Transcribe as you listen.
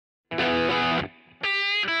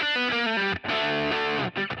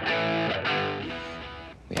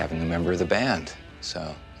having a member of the band.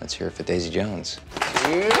 So let's hear it for Daisy Jones.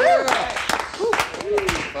 Yeah.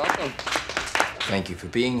 Welcome. Thank you for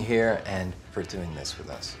being here and for doing this with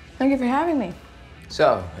us. Thank you for having me.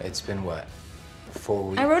 So, it's been what, 4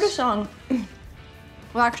 weeks? I wrote a song.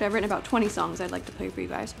 Well, actually, I've written about 20 songs I'd like to play for you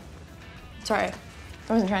guys. Sorry, I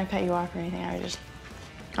wasn't trying to cut you off or anything.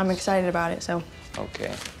 I'm excited about it, so.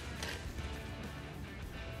 Okay.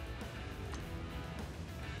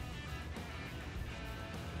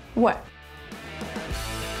 What?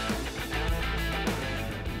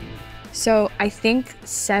 So I think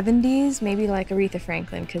 70s, maybe like Aretha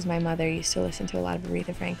Franklin, because my mother used to listen to a lot of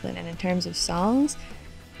Aretha Franklin, and in terms of songs,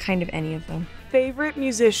 kind of any of them. Favorite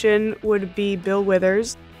musician would be Bill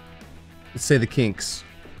Withers. Let's say the Kinks.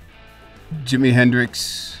 Jimi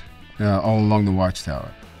Hendrix, All Along the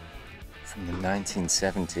Watchtower. From the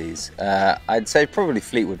 1970s, I'd say probably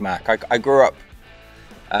Fleetwood Mac. I grew up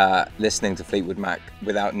listening to Fleetwood Mac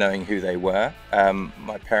without knowing who they were.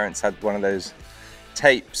 My parents had one of those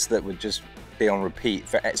tapes that would just be on repeat.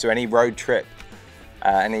 So any road trip,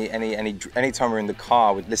 any time we're in the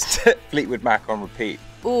car, we'd listen to Fleetwood Mac on repeat.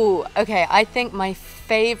 Ooh, okay, I think my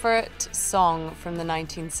favorite song from the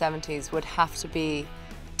 1970s would have to be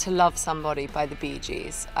To Love Somebody by the Bee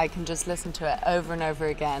Gees. I can just listen to it over and over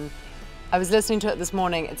again. I was listening to it this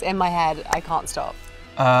morning, it's in my head, I can't stop.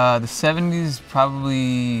 The 70s,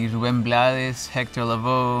 probably Rubén Blades, Hector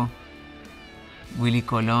Lavoe, Willie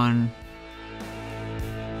Colon.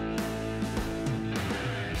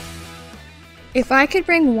 If I could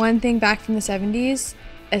bring one thing back from the 70s,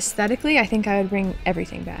 aesthetically, I think I would bring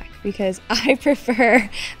everything back, because I prefer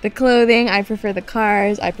the clothing, I prefer the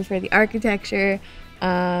cars, I prefer the architecture,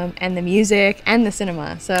 and the music, and the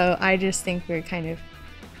cinema. So I just think we've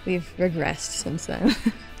regressed since then.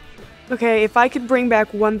 Okay, if I could bring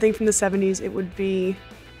back one thing from the 70s, it would be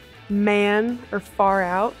Man or Far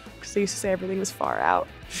Out, because they used to say everything was far out.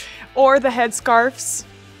 Or the headscarves,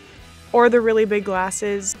 or the really big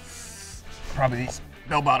glasses. Probably these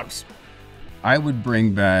bell bottoms. I would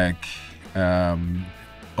bring back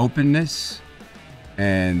openness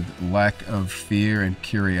and lack of fear and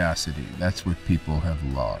curiosity. That's what people have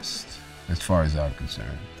lost, as far as I'm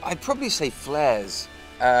concerned. I'd probably say Flares.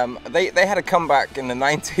 They had a comeback in the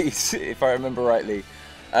 90s, if I remember rightly,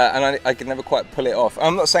 and I could never quite pull it off.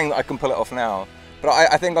 I'm not saying that I can pull it off now, but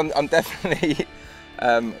I think I'm definitely,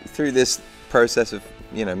 through this process of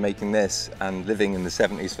making this and living in the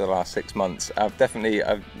 70s for the last 6 months, I've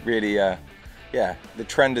really, the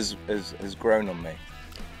trend has grown on me.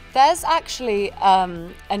 There's actually a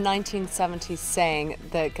 1970s saying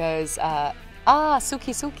that goes,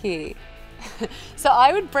 suki suki. So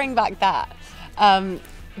I would bring back that.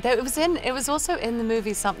 It was also in the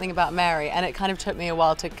movie Something About Mary, and it kind of took me a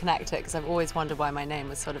while to connect it because I've always wondered why my name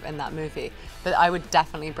was sort of in that movie. But I would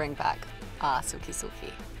definitely bring back suki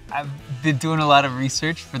suki. I've been doing a lot of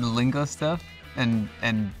research for the lingo stuff, and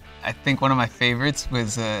I think one of my favorites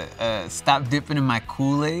was stop dipping in my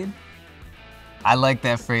Kool-Aid. I like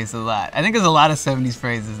that phrase a lot. I think there's a lot of 70s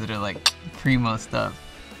phrases that are like primo stuff.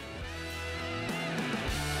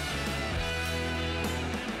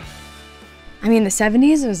 I mean, the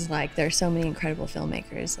 70s was like, there's so many incredible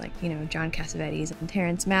filmmakers, like, John Cassavetes and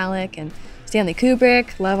Terrence Malick and Stanley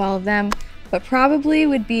Kubrick, love all of them. But probably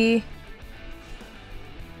would be,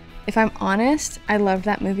 if I'm honest, I loved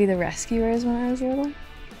that movie, The Rescuers, when I was little.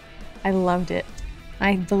 I loved it.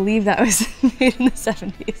 I believe that was made in the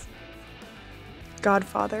 70s.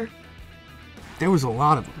 Godfather. There was a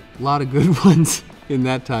lot of good ones in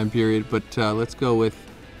that time period, but let's go with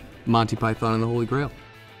Monty Python and the Holy Grail.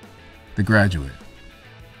 The Graduate.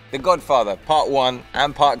 The Godfather, Part 1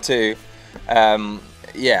 and Part 2.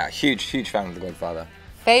 Yeah, huge fan of The Godfather.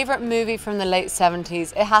 Favorite movie from the late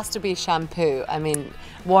 70s? It has to be Shampoo. I mean,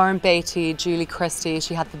 Warren Beatty, Julie Christie,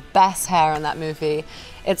 she had the best hair in that movie.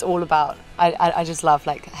 It's all about, I just love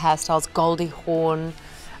like hairstyles, Goldie Hawn.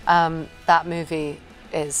 That movie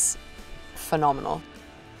is phenomenal.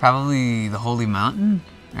 Probably The Holy Mountain,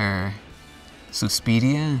 or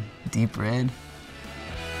Suspiria, Deep Red.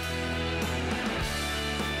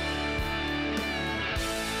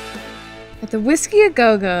 At the Whiskey A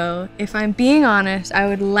Go-Go, if I'm being honest, I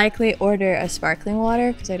would likely order a sparkling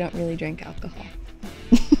water because I don't really drink alcohol.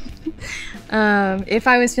 If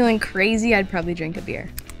I was feeling crazy, I'd probably drink a beer.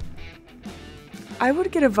 I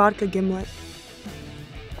would get a vodka gimlet.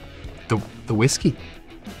 The whiskey.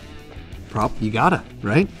 You gotta,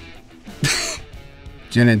 right?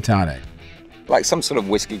 Gin and tonic. Like some sort of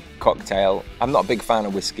whiskey cocktail. I'm not a big fan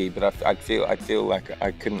of whiskey, but I feel like I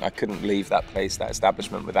couldn't leave that place, that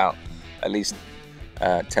establishment, without at least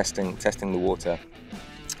testing the water.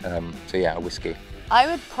 So yeah, a whiskey. I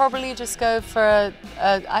would probably just go for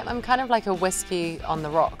I'm kind of like a whiskey on the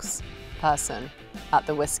rocks person at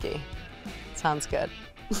the whiskey. Sounds good.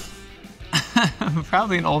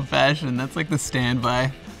 Probably an old fashioned. That's like the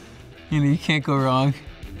standby. You know, you can't go wrong.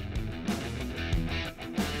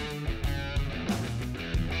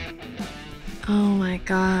 Oh my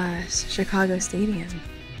gosh, Chicago Stadium.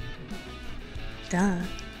 Duh.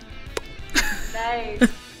 Nice.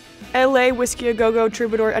 LA, Whiskey A Go Go,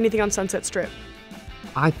 Troubadour, anything on Sunset Strip.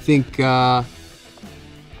 I think, let's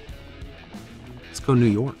go New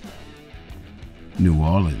York. New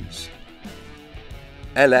Orleans.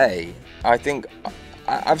 LA. I think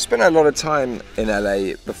I've spent a lot of time in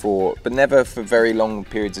LA before, but never for very long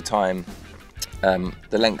periods of time.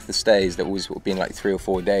 The length of stays that always been like 3 or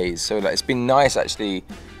 4 days. So like, it's been nice actually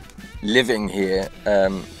living here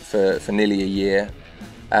for nearly a year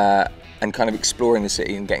and kind of exploring the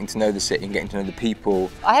city and getting to know the city and getting to know the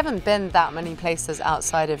people. I haven't been that many places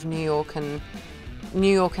outside of New York and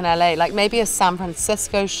LA, like maybe a San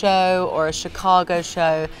Francisco show or a Chicago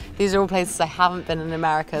show. These are all places I haven't been in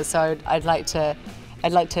America, so I'd like to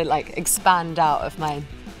like expand out of my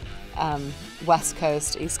West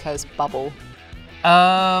Coast, East Coast bubble.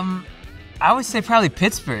 I would say probably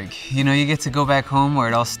Pittsburgh. You know, you get to go back home where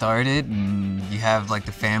it all started, and you have like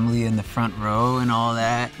the family in the front row and all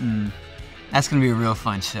that, and that's gonna be a real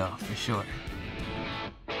fun show for sure.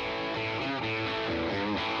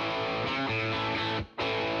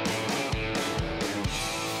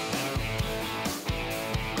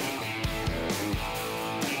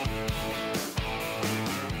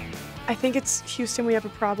 I think it's Houston, we have a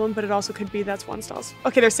problem, but it also could be That's One Stalls.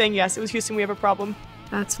 Okay, they're saying yes, it was Houston, we have a problem.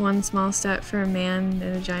 That's one small step for a man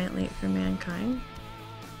and a giant leap for mankind.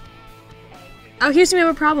 Oh, Houston, we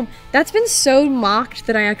have a problem. That's been so mocked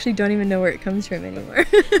that I actually don't even know where it comes from anymore.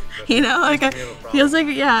 You know, like feels like,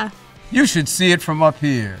 yeah. You should see it from up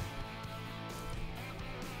here.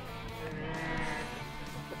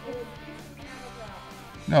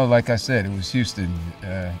 No, like I said, it was Houston.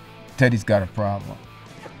 Teddy's got a problem.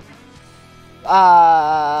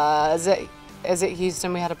 Is it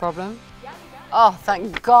Houston we had a problem? Oh,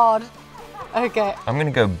 thank God. Okay. I'm gonna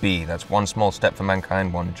go B. That's one small step for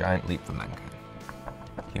mankind, one giant leap for mankind.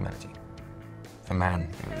 Humanity. For man,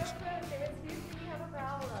 at least.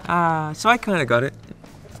 So I kinda got it.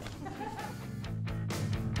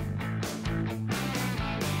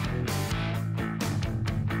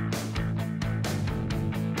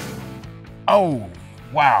 Oh,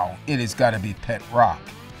 wow, it has got to be Pet Rock.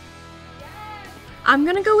 I'm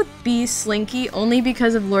gonna go with B, Slinky, only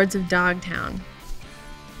because of Lords of Dogtown.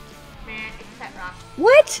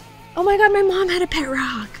 What? Oh my God, my mom had a pet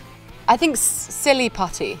rock. I think Silly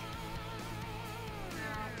Putty.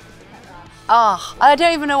 Ah, I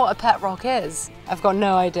don't even know what a pet rock is. I've got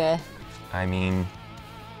no idea. I mean,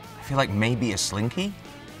 I feel like maybe a Slinky?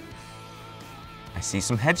 I see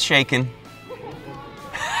some heads shaking.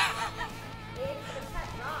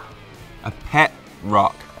 A pet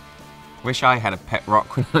rock. Wish I had a pet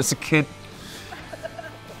rock when I was a kid.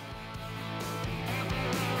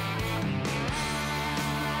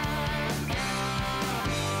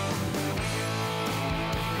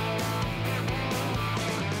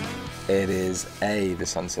 It is A, the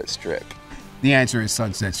Sunset Strip. The answer is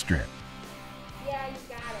Sunset Strip. Yeah, you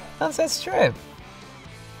got it. Sunset Strip.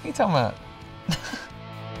 What are you talking about?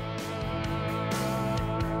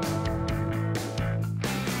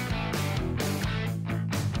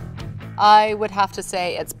 I would have to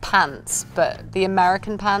say it's pants, but the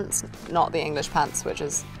American pants, not the English pants, which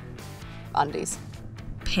is undies.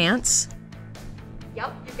 Pants?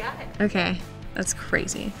 Yep, you got it. Okay, that's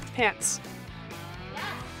crazy. Pants.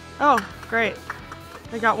 Oh, great.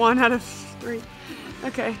 I got 1 out of 3.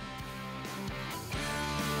 Okay.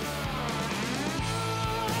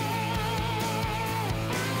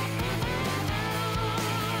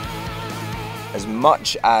 As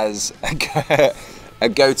much as a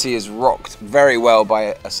goatee is rocked very well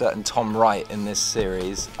by a certain Tom Wright in this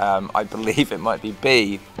series, I believe it might be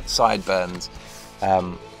B, sideburns.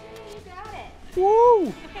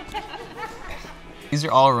 Woo! These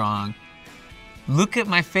are all wrong. Look at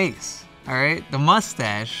my face, all right? The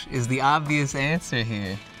mustache is the obvious answer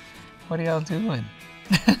here. What are y'all doing?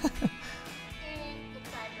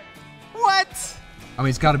 What? I mean,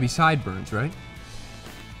 it's got to be sideburns, right?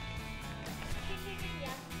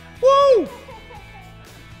 Woo!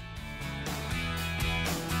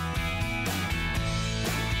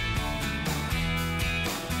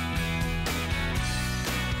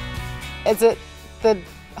 Is it The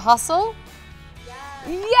Hustle?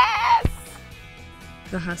 Yes!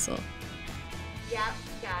 The Hustle. Yep,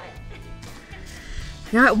 you got it.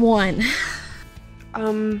 I got 1.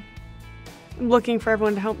 I'm looking for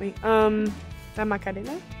everyone to help me. La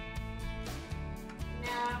Macarena? No.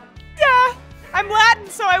 Yeah! I'm Latin,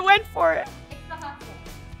 so I went for it. It's the hustle.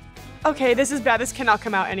 Okay, this is bad. This cannot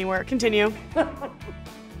come out anywhere. Continue.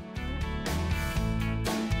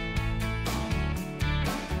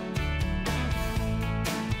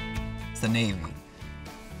 It's the Navy.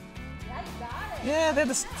 Yeah, they had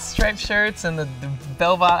the striped shirts and the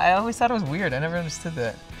bell bottom. I always thought it was weird. I never understood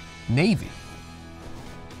that. Navy.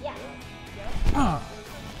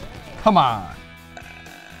 Come on.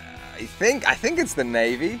 I think it's the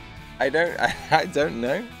Navy. I don't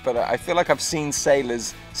know, but I feel like I've seen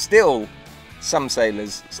sailors some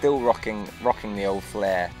sailors still rocking the old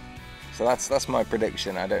flare. So that's my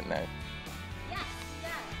prediction. I don't know.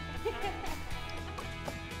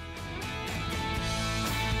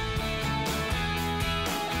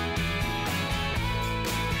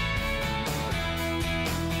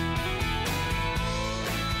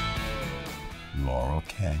 Laurel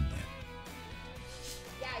Canyon.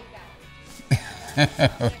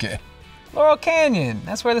 Okay. Laurel Canyon.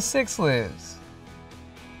 That's where the 6 lives.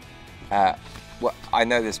 Well, I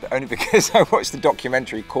know this, but only because I watched the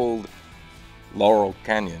documentary called Laurel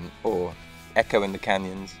Canyon or Echo in the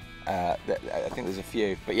Canyons. I think there's a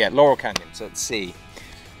few, but yeah, Laurel Canyon. So it's C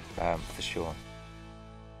for sure.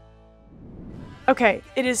 Okay,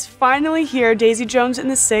 it is finally here. Daisy Jones and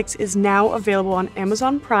the Six is now available on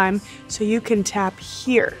Amazon Prime, so you can tap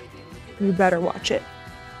here. You better watch it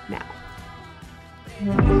now.